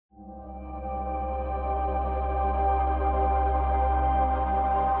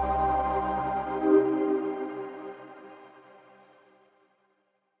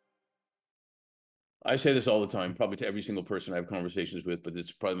I say this all the time, probably to every single person I have conversations with, but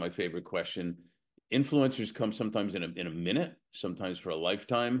it's probably my favorite question. Influencers come sometimes in a minute, sometimes for a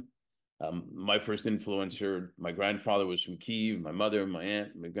lifetime. My first influencer, my grandfather was from Kyiv, my mother, my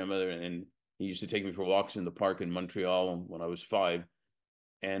aunt, my grandmother, and he used to take me for walks in the park in Montreal when I was 5.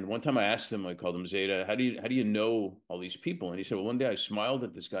 And one time I asked him, I called him Zeta, how do you know all these people? And he said, well, one day I smiled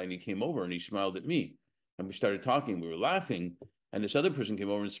at this guy and he came over and he smiled at me. And we started talking, we were laughing, and this other person came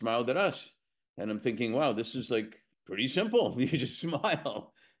over and smiled at us. And I'm thinking, wow, this is like pretty simple. You just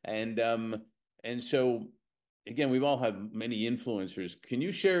smile. And so again, we've all had many influencers. Can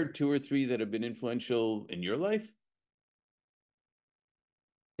you share 2 or 3 that have been influential in your life?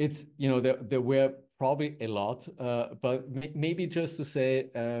 It's, there were probably a lot, but maybe just to say,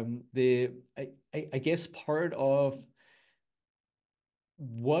 I guess part of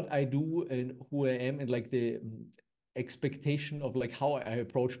what I do and who I am and like the expectation of like how I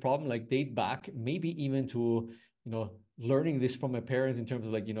approach problem, like date back maybe even to, learning this from my parents in terms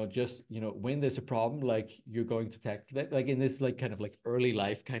of like, just, when there's a problem, like you're going to tackle that, like in this like kind of like early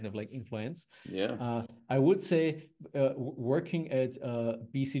life kind of like influence. Yeah. I would say working at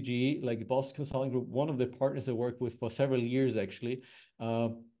BCG, like the Boston Consulting Group, one of the partners I worked with for several years actually, I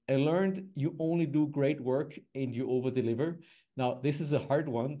learned you only do great work and you over deliver. Now, this is a hard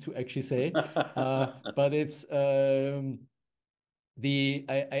one to actually say, but it's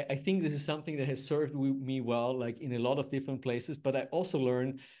I think this is something that has served me well, like in a lot of different places. But I also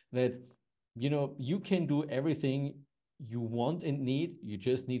learned that, you can do everything you want and need. You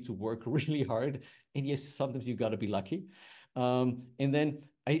just need to work really hard. And yes, sometimes you got to be lucky. And then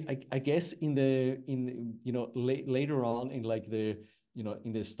I guess later on in like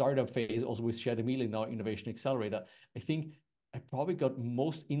in the startup phase, also with Shared Emil in our Innovation Accelerator, I think I probably got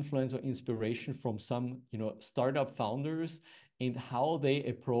most influence or inspiration from some, startup founders and how they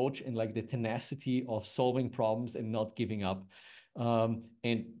approach and like the tenacity of solving problems and not giving up. And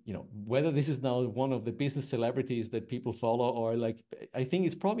whether this is now one of the business celebrities that people follow, or like I think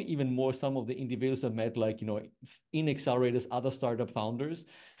it's probably even more some of the individuals I met, like in accelerators, other startup founders,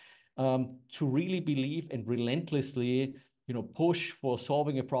 to really believe and relentlessly push for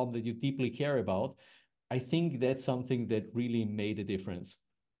solving a problem that you deeply care about. I think that's something that really made a difference.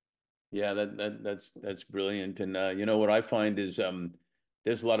 Yeah, that's brilliant. And what I find is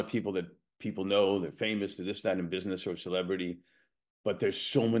there's a lot of people that people know, they're famous, they're this, that in business or celebrity, but there's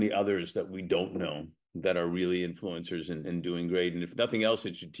so many others that we don't know that are really influencers and doing great. And if nothing else,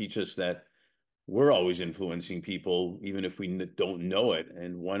 it should teach us that we're always influencing people, even if we don't know it.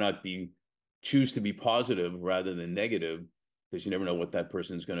 And why not choose to be positive rather than negative, because you never know what that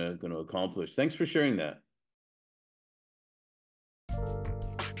person's gonna accomplish. Thanks for sharing that.